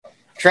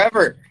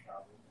Trevor,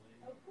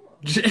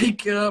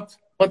 Jacob.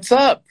 what's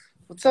up?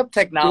 What's up,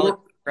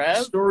 technology,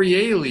 Trev?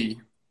 Storiali.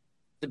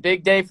 It's a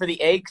big day for the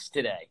Aches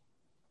today.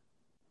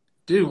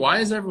 Dude, why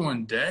is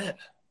everyone dead?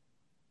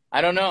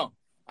 I don't know.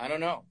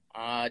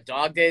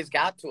 Dog days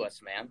got to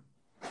us, man.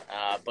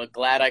 But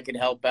glad I could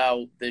help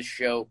out this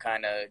show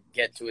kind of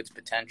get to its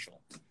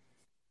potential.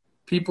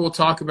 People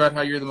talk about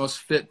how you're the most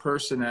fit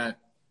person at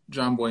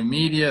John Boy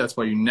Media. That's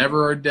why you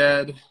never are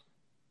dead.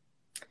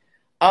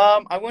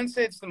 I wouldn't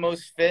say it's the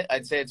most fit.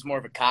 I'd say it's more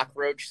of a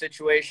cockroach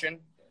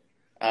situation.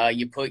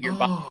 You put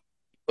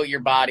your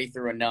body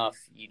through enough,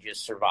 you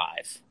just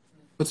survive.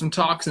 Put some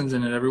toxins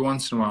in it every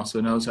once in a while so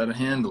it knows how to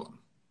handle them.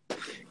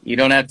 You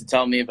don't have to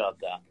tell me about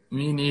that.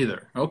 Me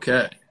neither.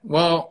 Okay.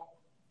 Well,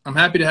 I'm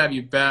happy to have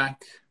you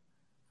back.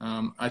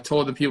 I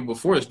told the people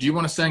before this, do you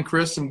want to send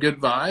Chris some good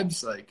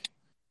vibes?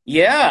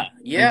 Yeah.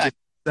 Just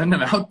send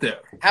him out there.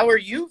 How are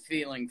you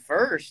feeling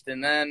first,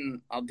 and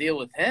then I'll deal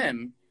with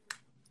him.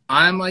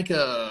 I'm like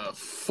a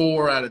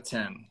 4 out of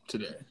 10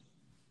 today.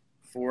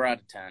 4 out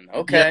of 10.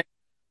 Okay. Yeah,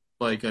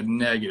 like a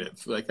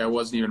negative. Like I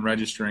wasn't even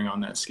registering on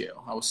that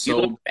scale. I was so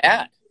You looked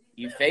bad.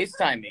 You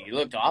FaceTimed me. You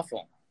looked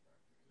awful.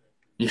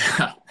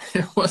 Yeah,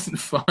 it wasn't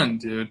fun,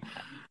 dude.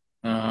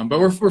 But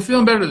we're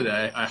feeling better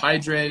today. I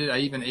hydrated. I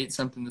even ate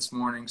something this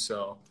morning,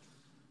 so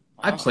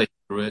I played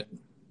through it.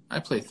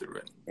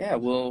 Yeah,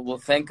 we'll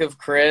think of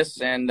Chris,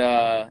 and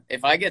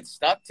if I get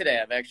stuck today,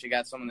 I've actually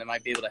got someone that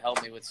might be able to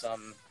help me with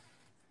some.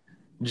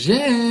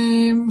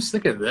 James,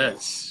 look at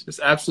this.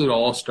 Just absolute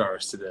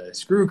all-stars today.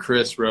 Screw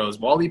Chris Rose.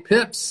 Wally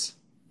Pips.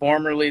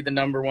 Formerly the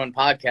number one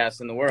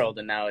podcast in the world,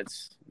 and now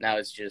it's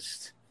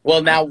just –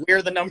 well, now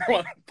we're the number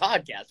one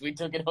podcast. We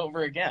took it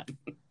over again.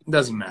 It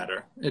doesn't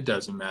matter.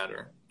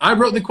 I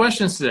wrote the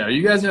questions today. Are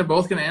you guys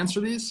both going to answer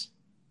these?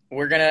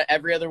 We're going to –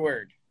 every other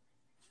word.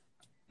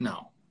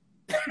 No.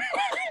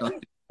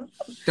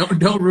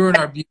 Don't ruin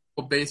our beautiful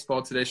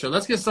baseball today show.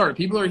 Let's get started.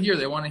 People are here.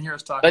 They want to hear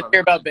us talk Let's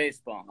hear about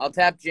baseball. I'll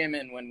tap Jim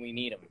in when we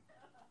need him.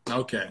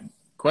 Okay.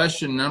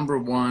 Question number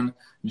 1.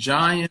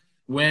 Giants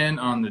win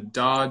on the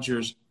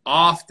Dodgers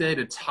off day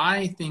to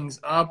tie things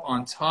up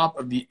on top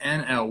of the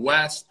NL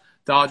West.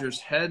 Dodgers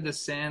head to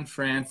San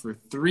Fran for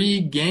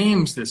 3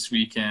 games this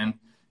weekend.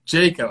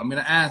 Jacob, I'm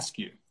going to ask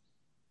you,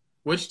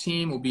 which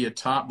team will be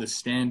atop the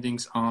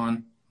standings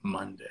on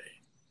Monday?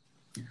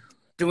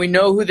 Do we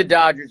know who the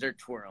Dodgers are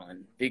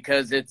twirling?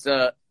 Because it's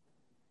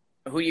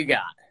who you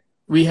got?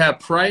 We have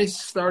Price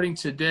starting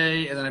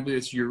today, and then I believe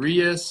it's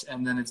Urias,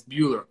 and then it's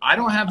Buehler. I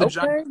don't have the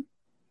Giants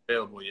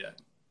available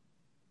yet.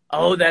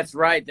 Oh, that's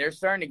right. They're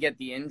starting to get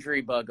the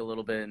injury bug a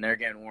little bit, and they're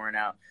getting worn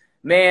out.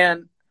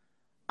 Man,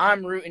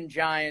 I'm rooting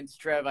Giants,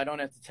 Trev. I don't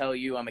have to tell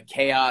you I'm a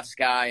chaos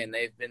guy, and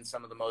they've been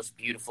some of the most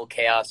beautiful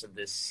chaos of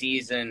this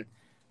season.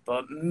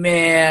 But,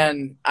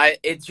 man,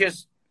 it's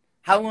just –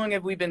 how long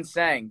have we been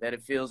saying that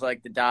it feels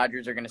like the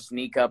Dodgers are going to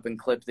sneak up and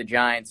clip the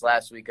Giants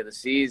last week of the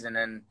season?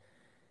 And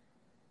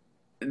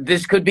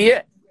this could be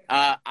it.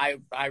 I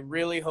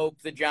really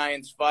hope the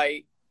Giants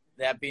fight.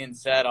 That being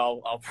said,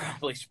 I'll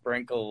probably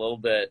sprinkle a little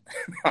bit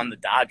on the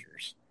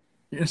Dodgers.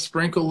 You're going to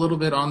sprinkle a little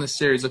bit on the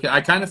series. Okay,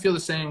 I kind of feel the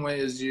same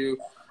way as you.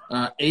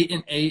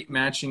 8-8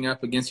 matching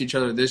up against each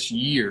other this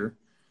year.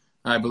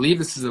 I believe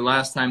this is the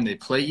last time they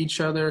play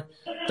each other.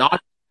 Dodgers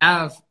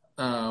have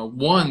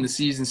won the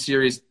season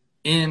series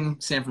in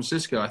San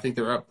Francisco. I think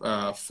they're up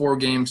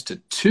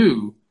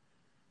 4-2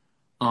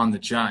 on the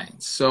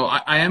Giants. So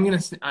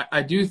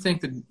I do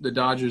think that the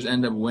Dodgers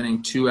end up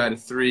winning 2 out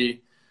of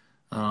 3.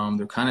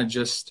 They're kind of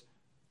just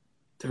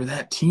 – they're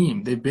that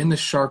team. They've been the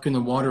shark in the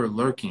water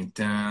lurking.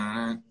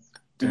 Dun,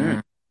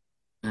 dun,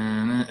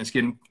 dun. It's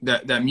getting –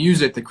 that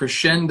music, the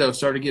crescendo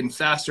started getting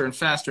faster and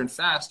faster and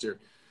faster.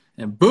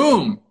 And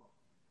boom,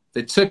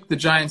 they took the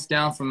Giants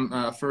down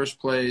from first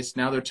place.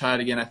 Now they're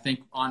tied again. I think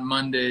on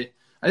Monday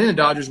 – I think the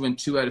Dodgers win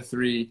 2 out of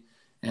 3,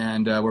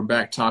 and we're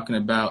back talking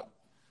about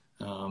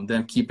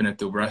them keeping it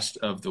the rest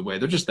of the way.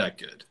 They're just that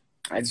good.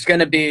 It's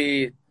going to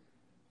be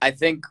 – I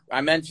think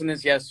I mentioned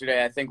this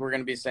yesterday. I think we're going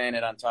to be saying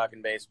it on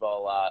Talking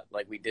Baseball a lot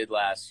like we did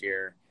last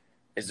year.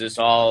 Is this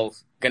all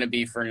going to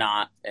be for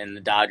naught, and the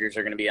Dodgers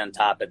are going to be on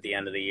top at the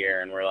end of the year?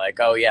 And we're like,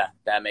 oh, yeah,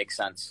 that makes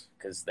sense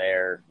because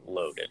they're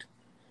loaded.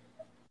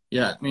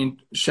 Yeah, I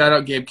mean, shout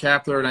out Gabe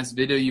Kapler. Nice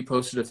video you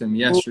posted of him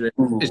yesterday.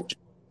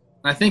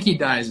 I think he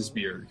dyes his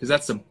beard because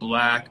that's a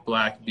black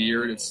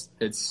beard.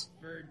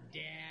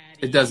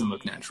 It doesn't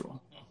look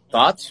natural.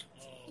 Thoughts?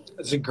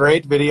 It's a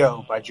great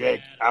video by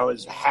Jake. I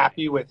was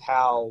happy with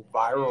how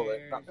viral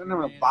not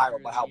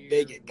viral, but how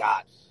big it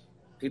got.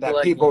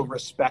 People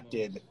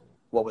respected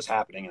what was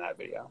happening in that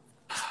video.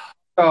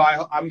 So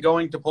I'm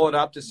going to pull it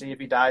up to see if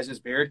he dyes his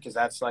beard because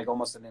that's like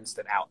almost an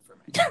instant out for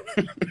me.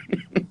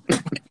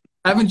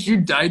 Haven't you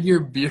dyed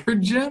your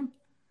beard, Jim?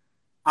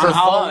 On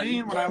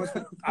Halloween, when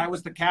I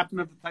was the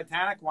captain of the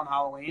Titanic one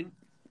Halloween.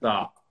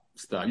 Stop.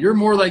 You're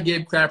more like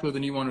Gabe Kapler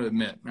than you want to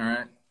admit, all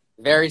right?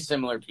 Very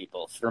similar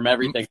people from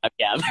everything I've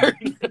gathered.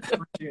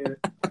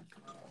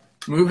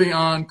 Moving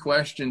on,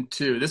 question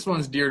 2. This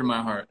one's dear to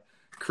my heart.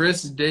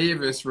 Chris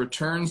Davis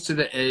returns to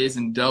the A's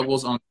and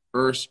doubles on the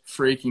first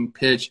freaking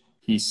pitch.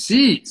 He he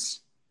sees.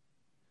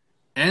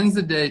 Ends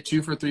the day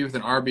 2 for 3 with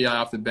an RBI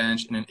off the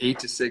bench and an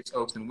 8-6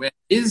 Oakland win.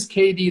 Is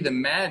KD the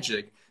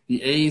magic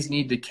the A's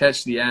need to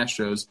catch the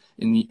Astros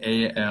in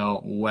the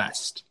AL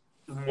West?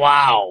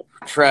 Wow,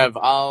 Trev,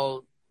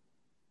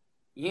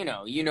 you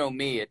know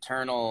me,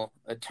 eternal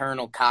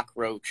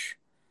cockroach.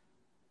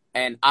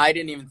 And I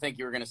didn't even think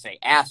you were going to say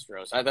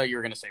Astros. I thought you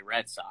were going to say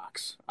Red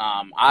Sox.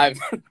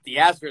 The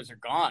Astros are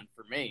gone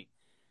for me.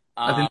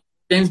 I think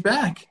the game's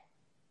back.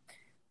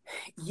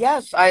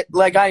 Yes, I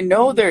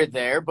know they're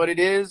there, but it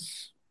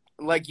is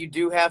like you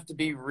do have to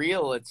be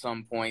real at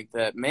some point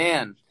that,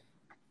 man,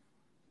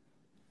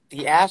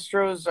 the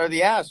Astros are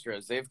the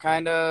Astros.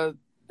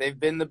 They've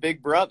been the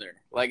big brother.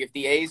 Like, if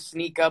the A's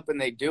sneak up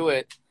and they do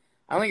it,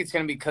 I don't think it's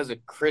going to be because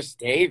of Chris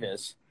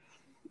Davis.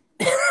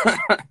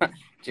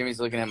 Jimmy's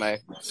looking at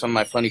some of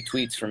my funny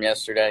tweets from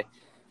yesterday.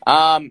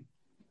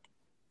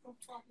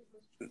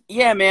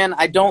 Yeah, man,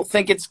 I don't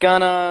think it's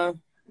gonna.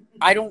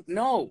 I don't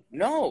know.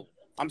 No,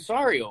 I'm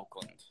sorry,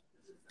 Oakland.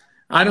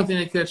 I don't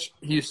think they catch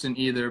Houston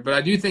either, but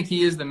I do think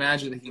he is the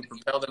magic that can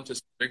propel them to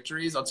some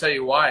victories. I'll tell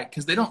you why,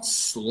 because they don't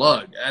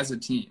slug as a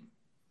team.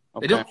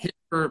 Okay. They don't hit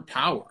for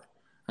power.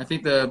 I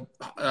think that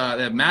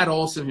Matt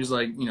Olson, who's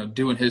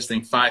doing his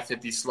thing,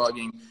 550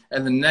 slugging,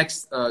 and the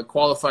next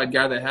qualified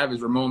guy they have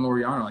is Ramon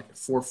Laureano, at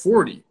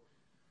 440.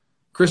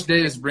 Chris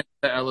Davis brings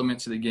that element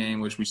to the game,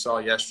 which we saw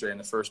yesterday in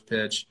the first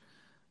pitch.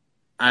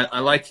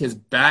 I like his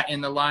bat in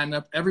the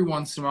lineup. Every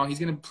once in a while, he's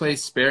going to play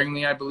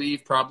sparingly, I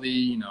believe.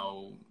 Probably,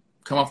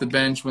 come off the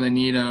bench when they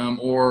need him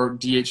or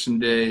DH some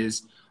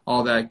days,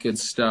 all that good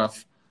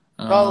stuff.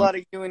 Saw a lot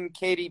of you and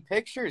Katie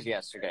pictures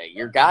yesterday.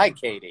 Your guy,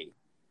 Katie.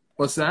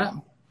 What's that?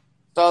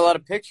 Saw a lot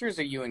of pictures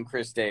of you and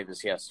Chris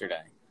Davis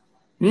yesterday.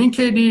 Me and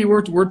KD,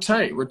 we're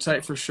tight. We're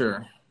tight for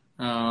sure.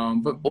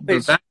 But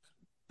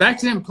back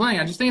to him playing,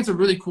 I just think it's a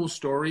really cool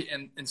story,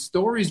 and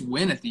stories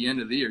win at the end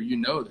of the year. You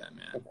know that,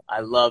 man. I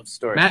love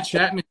stories. Matt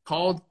Chapman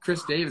called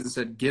Chris Davis and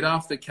said, "Get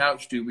off the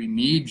couch, dude. We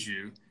need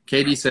you."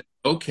 KD said,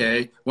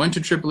 "Okay." Went to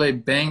AAA,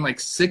 banged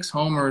 6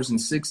 homers in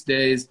 6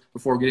 days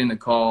before getting the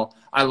call.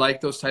 I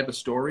like those type of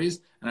stories,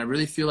 and I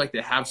really feel like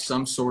they have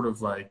some sort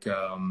of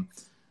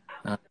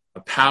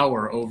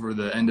power over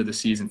the end of the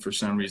season for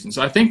some reason.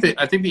 So I think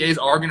the A's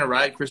are going to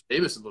ride Chris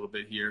Davis a little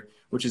bit here,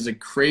 which is a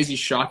crazy,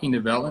 shocking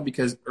development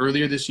because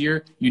earlier this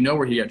year,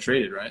 where he got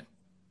traded, right?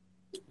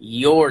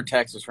 Your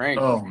Texas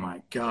Rangers. Oh,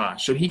 my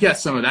gosh. So he got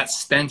some of that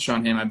stench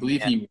on him. I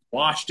believe He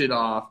washed it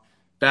off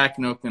back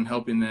in Oakland,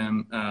 helping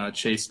them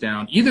chase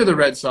down either the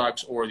Red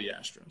Sox or the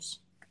Astros.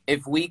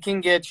 If we can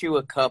get you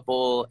a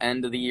couple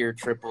end-of-the-year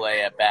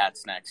AAA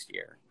at-bats next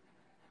year,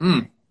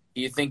 do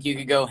you think you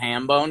could go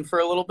ham-bone for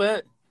a little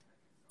bit?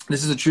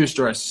 This is a true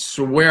story. I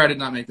swear I did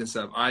not make this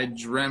up. I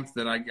dreamt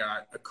that I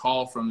got a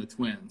call from the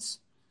Twins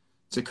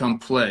to come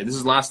play. This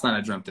is last night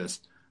I dreamt this.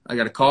 I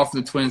got a call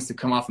from the Twins to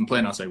come off and play,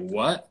 and I was like,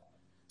 what?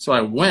 So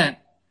I went,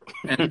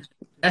 and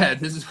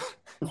this is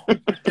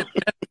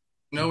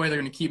no way they're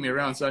going to keep me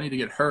around, so I need to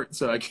get hurt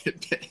so I get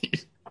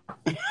paid.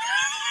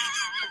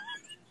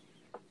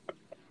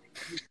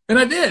 And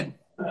I did.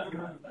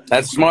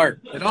 That's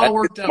smart. It all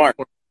worked out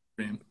for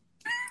me.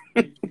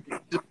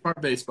 Just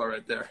smart baseball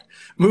right there.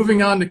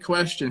 Moving on to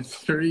question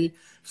 3.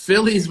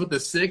 Phillies with a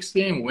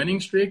 6-game winning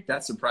streak.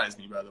 That surprised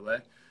me, by the way.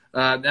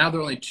 Now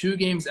they're only 2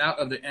 games out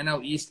of the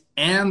NL East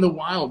and the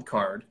wild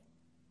card.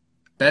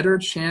 Better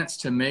chance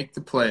to make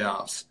the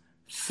playoffs.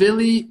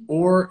 Philly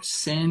or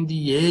San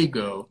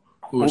Diego,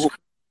 who is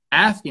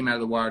half game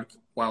out of the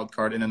wild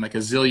card and then a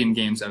zillion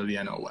games out of the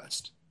NL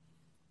West.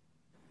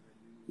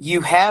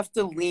 You have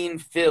to lean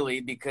Philly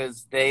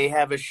because they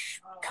have a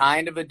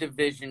kind of a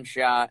division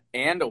shot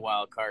and a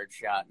wild card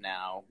shot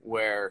now,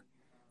 where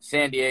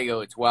San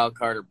Diego, it's wild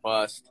card or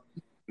bust.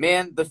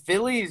 Man, the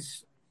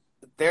Phillies,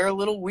 they're a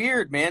little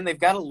weird, man. They've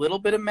got a little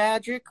bit of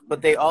magic,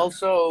 but they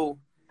also,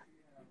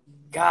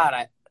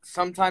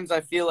 sometimes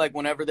I feel like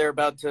whenever they're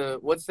about to,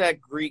 what's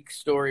that Greek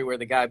story where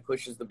the guy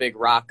pushes the big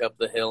rock up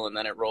the hill and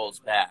then it rolls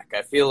back?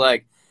 I feel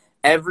like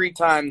every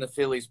time the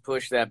Phillies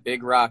push that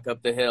big rock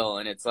up the hill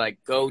and it's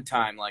go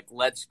time,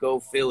 let's go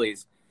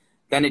Phillies,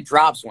 then it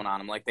drops one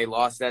on them. They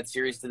lost that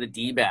series to the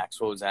D-backs.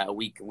 What was that, a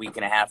week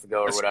and a half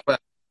ago or whatever?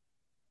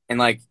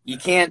 And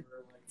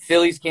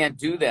Phillies can't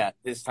do that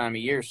this time of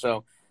year.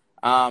 So,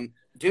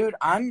 dude,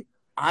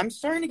 I'm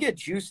starting to get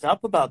juiced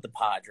up about the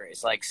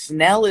Padres.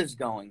 Snell is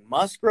going,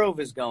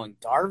 Musgrove is going,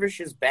 Darvish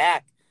is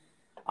back.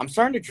 I'm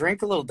starting to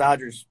drink a little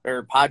Padres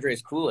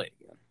Kool-Aid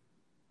again.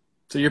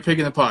 So you're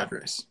picking the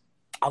Padres?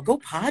 I'll go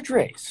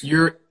Padres.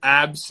 You're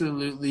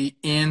absolutely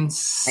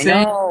insane.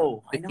 I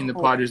know. Picking the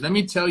Padres. Let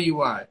me tell you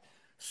why.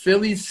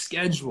 Philly's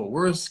schedule.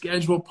 We're a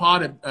schedule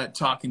pod at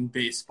Talking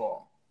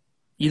Baseball.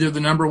 Either the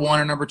number 1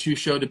 or number 2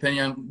 show,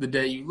 depending on the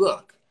day you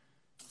look.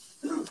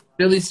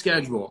 Philly's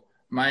schedule.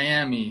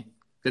 Miami.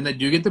 Then they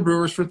do get the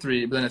Brewers for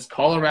 3, but then it's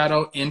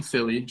Colorado in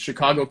Philly,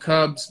 Chicago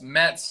Cubs,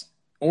 Mets,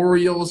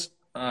 Orioles,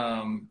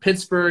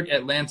 Pittsburgh,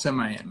 Atlanta,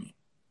 Miami.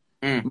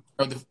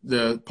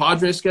 The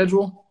Padres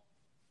schedule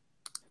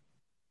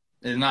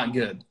is not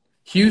good.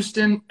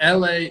 Houston,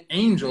 LA,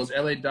 Angels,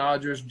 LA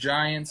Dodgers,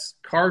 Giants,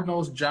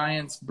 Cardinals,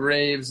 Giants,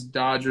 Braves,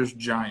 Dodgers,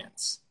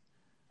 Giants.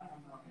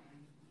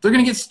 They're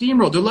going to get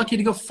steamrolled. They're lucky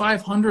to go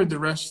 500 the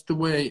rest of the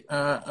way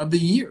of the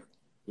year.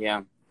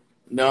 Yeah.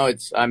 No,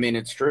 it's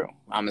true.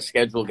 I'm a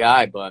schedule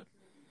guy, but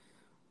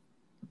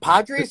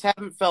Padres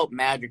haven't felt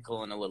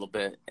magical in a little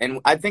bit. And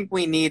I think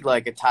we need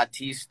like a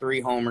Tatis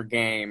 3-homer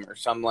game or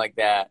something like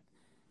that.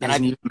 It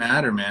doesn't even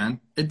matter, man.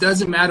 It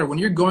doesn't matter. When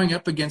you're going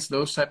up against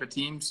those type of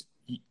teams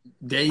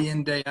day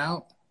in, day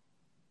out,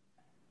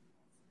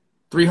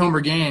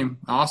 3-homer game,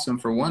 awesome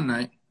for one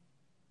night.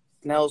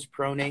 Snell's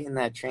pronating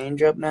that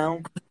changeup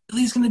now.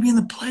 He's going to be in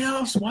the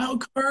playoffs,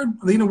 wild card.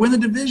 Are they going to win the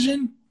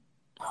division?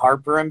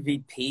 Harper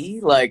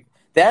MVP? Like,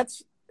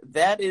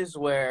 that is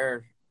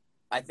where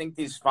I think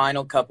these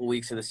final couple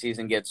weeks of the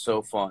season get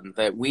so fun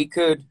that we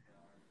could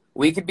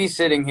be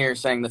sitting here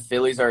saying the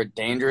Phillies are a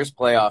dangerous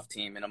playoff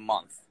team in a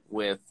month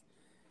with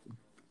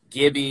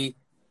Gibby,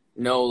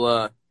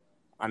 Nola.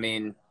 I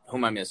mean, who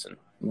am I missing?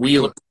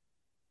 Wheeler.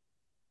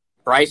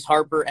 Bryce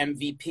Harper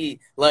MVP.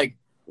 Like,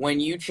 when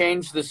you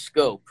change the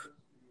scope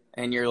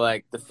and you're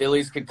like, the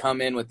Phillies could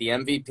come in with the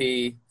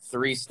MVP,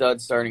 3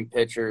 stud starting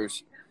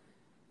pitchers,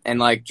 and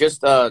like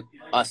just a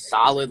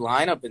solid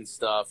lineup and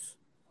stuff.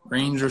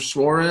 Ranger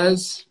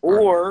Suarez.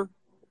 Or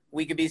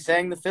we could be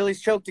saying the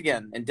Phillies choked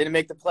again and didn't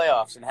make the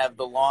playoffs and have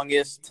the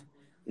longest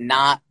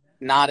not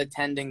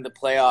attending the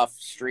playoff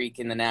streak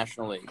in the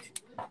National League.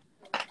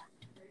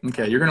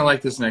 Okay, you're going to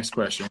like this next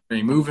question.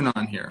 Okay, moving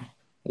on here.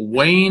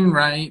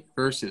 Wainwright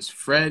versus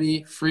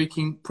Freddie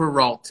freaking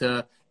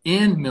Peralta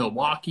in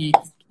Milwaukee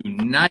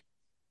tonight.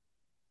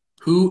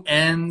 Who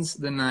ends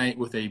the night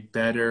with a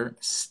better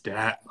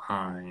stat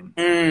line?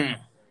 How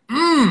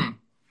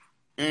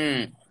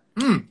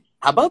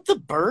about the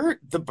bird?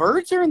 The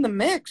birds are in the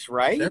mix,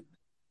 right?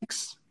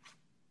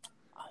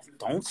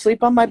 Don't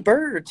sleep on my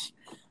birds.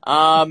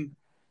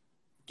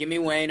 Give me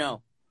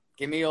Waino.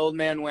 Give me old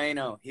man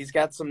Waino. He's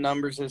got some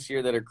numbers this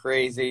year that are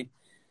crazy.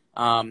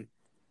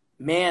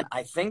 Man,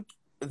 I think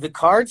the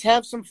Cards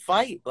have some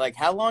fight. Like,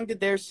 how long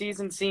did their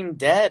season seem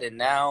dead? And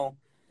now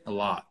a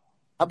lot.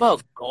 How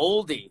about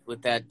Goldie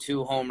with that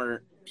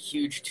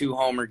huge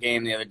 2-homer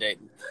game the other day?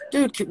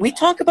 Dude, can we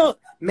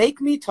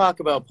make me talk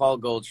about Paul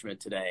Goldschmidt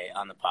today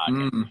on the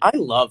podcast? I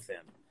love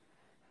him.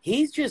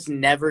 He just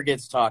never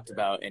gets talked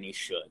about, and he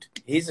should.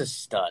 He's a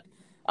stud.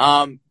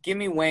 Give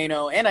me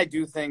Waino, and I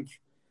do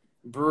think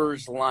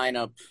Brewers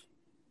lineup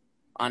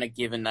on a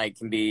given night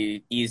can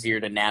be easier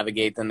to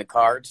navigate than the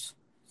Cards.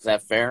 Is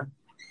that fair?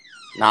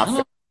 Not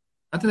fair.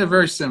 I think they're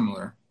very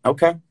similar.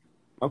 Okay.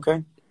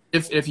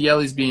 If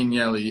Yelly's being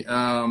Yelly.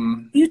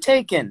 You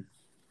taking?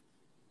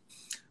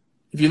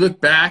 If you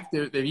look back,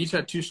 they've each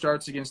had 2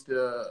 starts against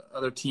the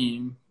other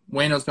team.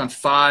 Waino's gone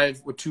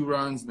 5 with 2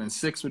 runs, and then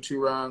 6 with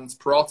 2 runs.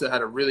 Peralta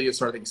had a really good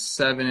start, I think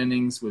 7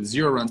 innings with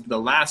 0 runs. But the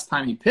last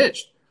time he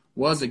pitched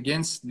was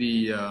against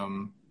the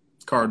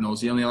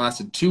Cardinals. He only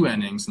lasted 2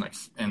 innings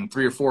and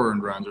 3 or 4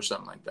 earned runs or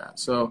something like that.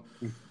 So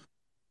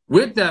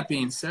with that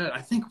being said,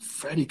 I think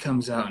Freddie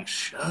comes out and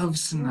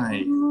shoves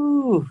tonight.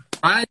 Ooh.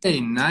 Friday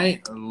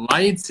night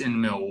lights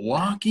in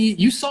Milwaukee.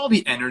 You saw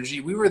the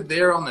energy. We were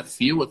there on the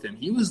field with him.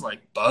 He was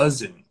like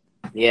buzzing.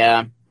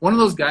 Yeah. One of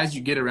those guys you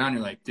get around,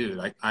 you're like, dude,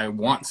 I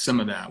want some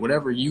of that.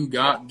 Whatever you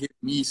got, give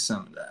me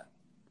some of that.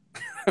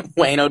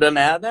 Waino doesn't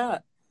have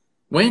that.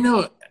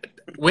 Waino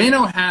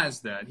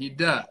has that. He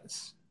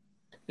does.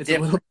 It's a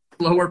little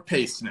slower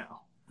pace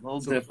now. A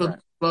little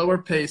different. Slower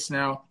pace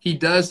now. He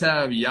does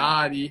have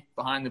Yadi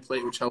behind the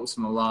plate, which helps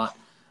him a lot.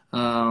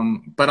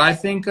 But I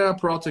think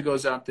Peralta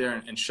goes out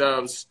there and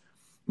shoves.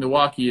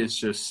 Milwaukee is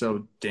just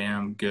so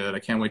damn good. I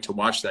can't wait to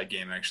watch that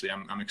game, actually.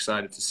 I'm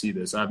excited to see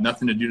this. I have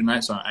nothing to do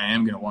tonight, so I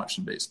am going to watch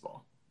some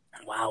baseball.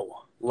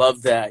 Wow.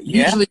 Love that.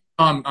 Yeah. Usually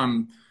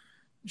I'm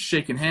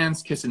shaking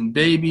hands, kissing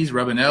babies,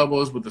 rubbing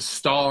elbows with the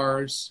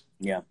stars.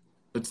 Yeah.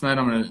 But tonight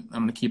I'm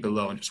gonna keep it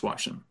low and just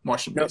watch some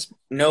baseball.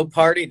 No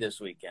party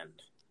this weekend.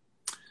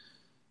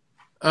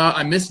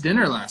 I missed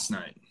dinner last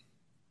night.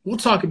 We'll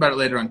talk about it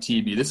later on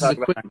TV. This is a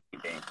quick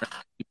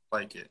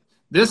like it.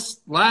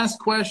 This last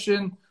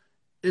question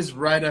is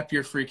right up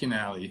your freaking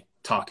alley,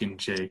 Talking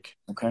Jake.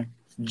 Okay.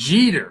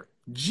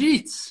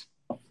 Jeets,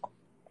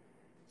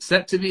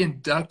 set to be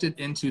inducted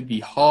into the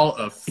Hall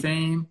of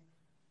Fame.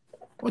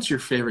 What's your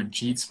favorite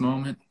Jeets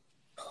moment?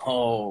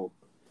 Oh,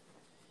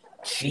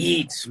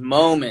 Jeets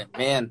moment,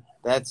 man.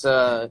 That's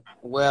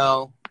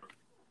well,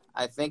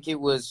 I think it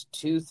was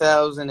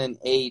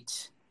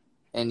 2008,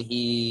 and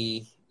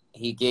he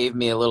gave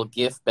me a little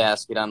gift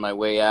basket on my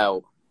way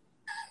out.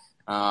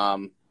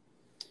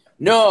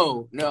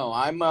 No,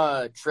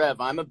 I'm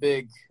Trev. I'm a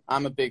big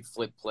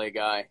flip play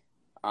guy.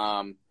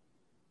 There's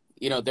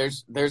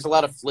a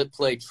lot of flip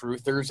play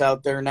truthers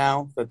out there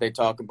now that they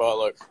talk about,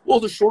 like, well,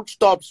 the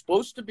shortstop's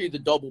supposed to be the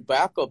double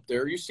backup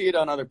there. You see it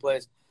on other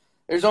plays.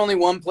 There's only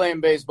one play in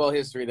baseball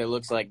history that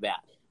looks like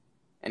that,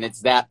 and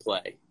it's that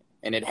play.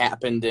 And it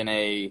happened in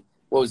the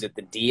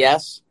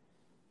DS,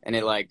 and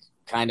it, like,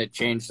 kind of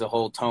changed the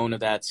whole tone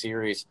of that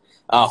series.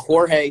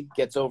 Jorge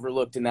gets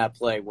overlooked in that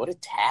play. What a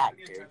tag,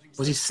 dude.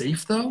 Was he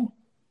safe, though?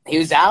 He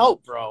was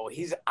out, bro.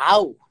 He's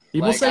out.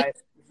 People say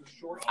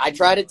I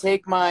try to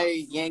take my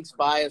Yanks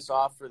bias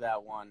off for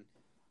that one.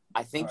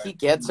 I think he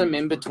gets him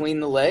in between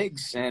the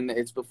legs, and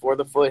it's before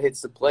the foot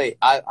hits the plate.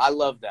 I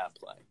love that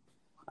play.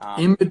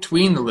 In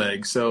between the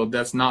legs, so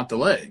that's not the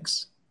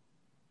legs.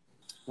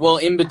 Well,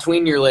 in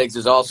between your legs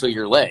is also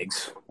your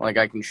legs. Like,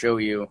 I can show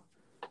you.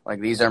 Like,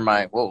 these are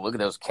my – whoa, look at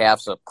those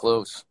calves up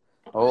close.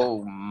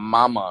 Oh,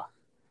 mama.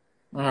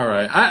 All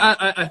right.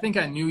 I think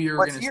I knew you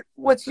were going to –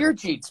 What's your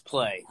Jeets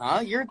play,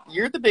 huh?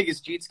 You're the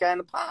biggest Jeets guy in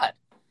the pod.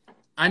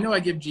 I know I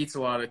give Jeets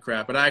a lot of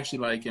crap, but I actually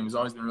like him. He's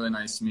always been really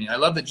nice to me. I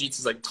love that Jeets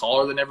is, like,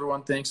 taller than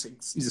everyone thinks.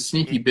 He's a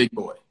sneaky big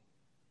boy.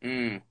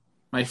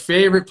 My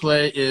favorite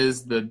play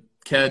is the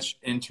catch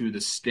into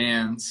the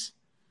stands.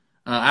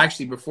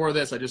 Actually, before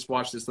this, I just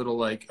watched this little,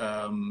 like,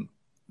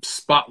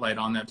 spotlight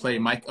on that play.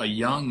 A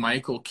young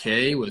Michael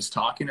Kay was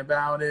talking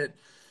about it.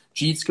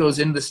 Jeets goes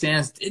into the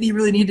stands. Did he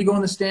really need to go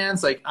in the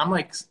stands? Like, I'm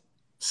like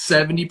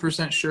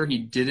 70% sure he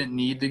didn't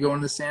need to go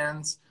in the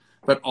stands,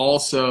 but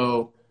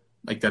also,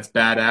 like, that's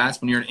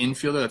badass. When you're an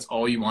infielder, that's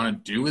all you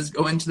want to do is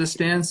go into the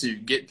stands, so you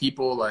get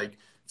people, like,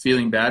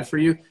 feeling bad for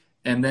you.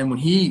 And then when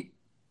he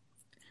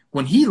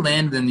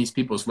landed in these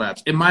people's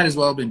laps, it might as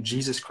well have been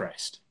Jesus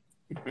Christ.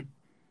 Yeah.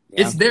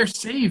 It's their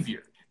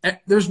savior.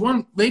 There's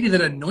one lady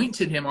that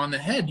anointed him on the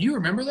head. Do you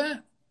remember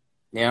that?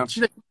 Yeah.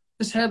 She had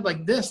his head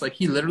like this, like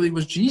he literally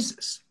was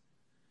Jesus.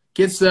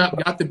 Gets up,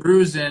 got the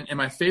bruise in, and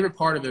my favorite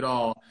part of it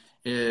all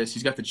is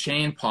he's got the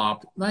chain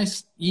popped.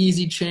 Nice,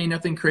 easy chain,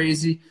 nothing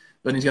crazy.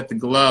 But he's got the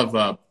glove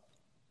up,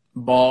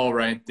 ball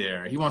right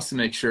there. He wants to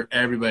make sure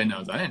everybody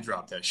knows, I didn't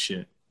drop that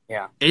shit.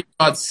 Yeah.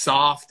 A-Rod's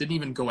soft, didn't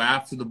even go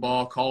after the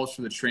ball, calls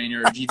for the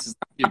trainer. Jesus is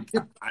like, dude,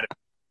 get out of it.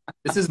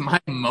 This is my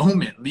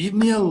moment. Leave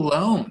me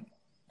alone.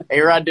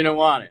 A-Rod didn't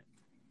want it.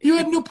 You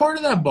had no part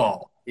of that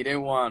ball. He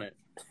didn't want it.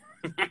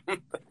 But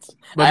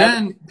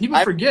then people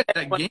forget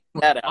that game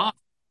was awesome.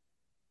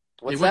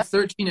 They went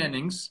 13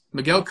 innings.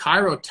 Miguel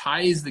Cairo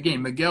ties the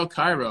game. Miguel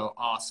Cairo,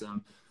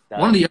 awesome.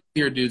 One of the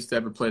uglier dudes to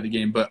ever play the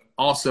game, but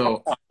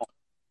also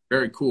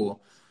very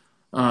cool.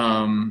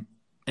 And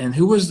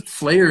who was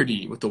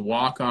Flaherty with the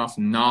walk-off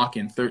knock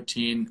in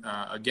 13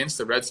 against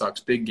the Red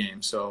Sox, big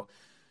game. So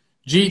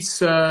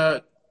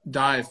Jeets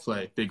dive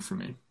play, big for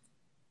me.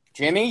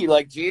 Jimmy, you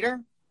like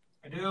Jeter?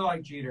 I do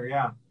like Jeter,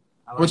 yeah.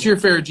 What's your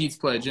favorite Jeets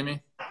play,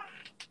 Jimmy?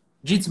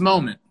 Jeets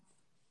moment.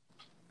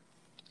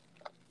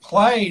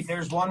 Play,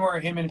 there's one where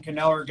him and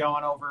Cano are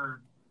going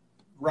over,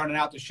 running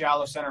out to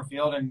shallow center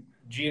field, and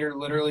Jeter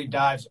literally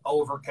dives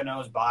over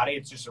Cano's body.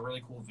 It's just a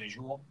really cool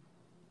visual.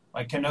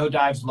 Like, Cano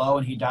dives low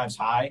and he dives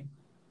high. And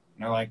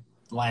they're, like,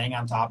 laying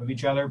on top of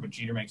each other, but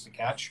Jeter makes the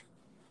catch.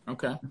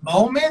 Okay.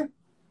 Moment?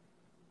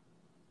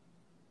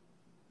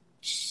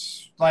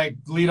 Like,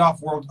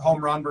 leadoff world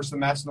home run versus the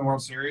Mets in the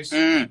World Series.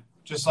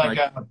 Just like,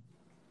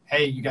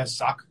 hey, you guys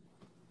suck.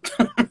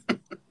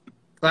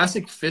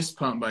 Classic fist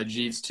pump by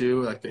Jeets,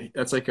 too. Like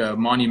that's like a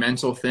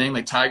monumental thing.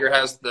 Like, Tiger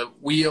has the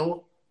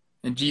wheel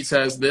and Jeets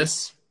has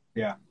this.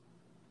 Yeah.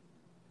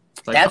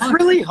 Like, that's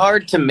really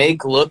hard to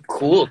make look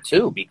cool,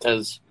 too,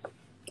 because,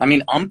 I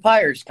mean,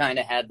 umpires kind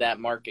of had that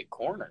market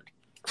cornered.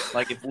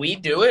 Like, if we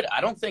do it,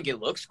 I don't think it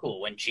looks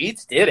cool. When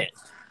Jeets did it.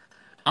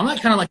 I'm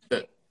not kind of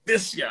like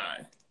this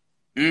guy.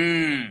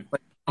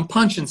 Like, I'm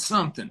punching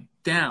something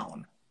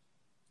down.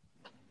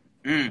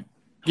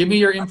 Give me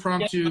your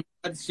impromptu.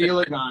 Seal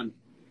it on.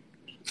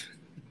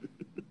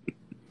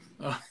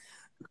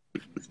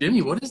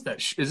 Jimmy, what is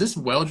that? Is this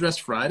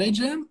Well-Dressed Friday,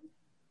 Jim?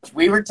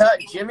 We were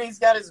talking. Jimmy's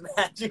got his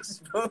magic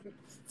spoon.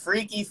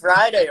 Freaky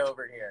Friday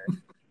over here.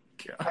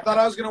 God. I thought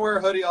I was going to wear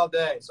a hoodie all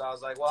day, so I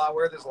was like, well, I'll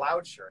wear this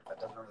loud shirt. That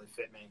doesn't really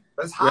fit me.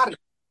 But it's hot.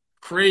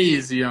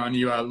 Crazy on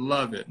you. I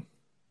love it.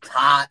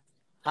 Hot.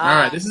 All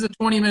right, this is a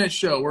 20-minute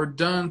show. We're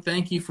done.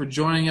 Thank you for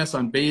joining us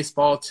on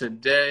Baseball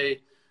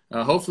Today.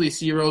 Hopefully,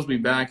 C-Rose will be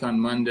back on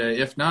Monday.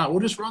 If not,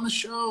 we'll just run the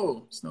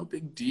show. It's no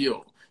big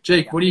deal.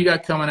 Jake, what do you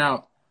got coming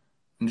out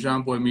in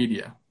John Boy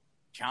Media?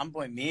 John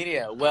Boy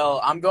Media.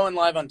 Well, I'm going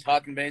live on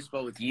Talking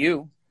Baseball with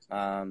you.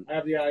 I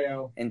have the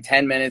IL. In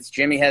 10 minutes.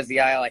 Jimmy has the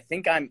IL. I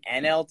think I'm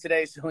NL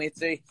today, so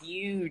it's a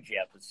huge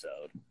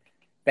episode.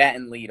 Bat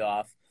and lead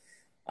off.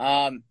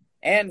 And,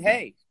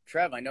 hey,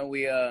 Trev, I know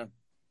we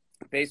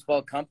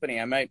baseball company.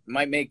 I might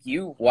make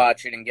you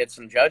watch it and get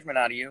some judgment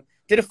out of you.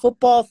 Did a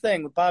football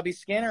thing with Bobby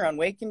Skinner on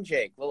Wake and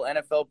Jake. Little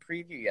NFL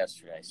preview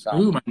yesterday. So.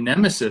 Ooh, my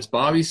nemesis,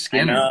 Bobby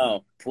Skinner. I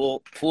know.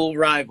 Pool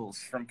rivals.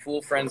 From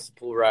pool friends to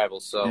pool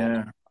rivals.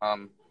 So,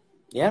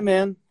 yeah,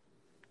 man.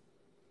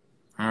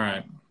 All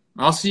right.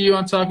 I'll see you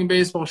on Talking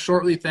Baseball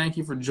shortly. Thank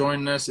you for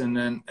joining us. And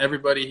then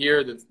everybody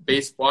here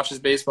that watches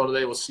baseball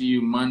today, we'll see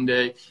you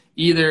Monday,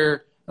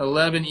 either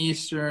 11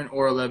 Eastern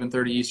or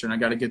 11:30 Eastern. I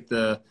got to get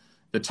the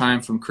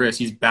time from Chris.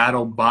 He's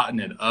battle-botting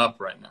it up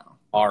right now.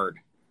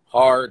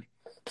 Hard.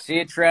 See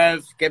you,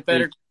 Trev. Get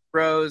better,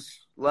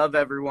 bros. Love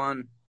everyone.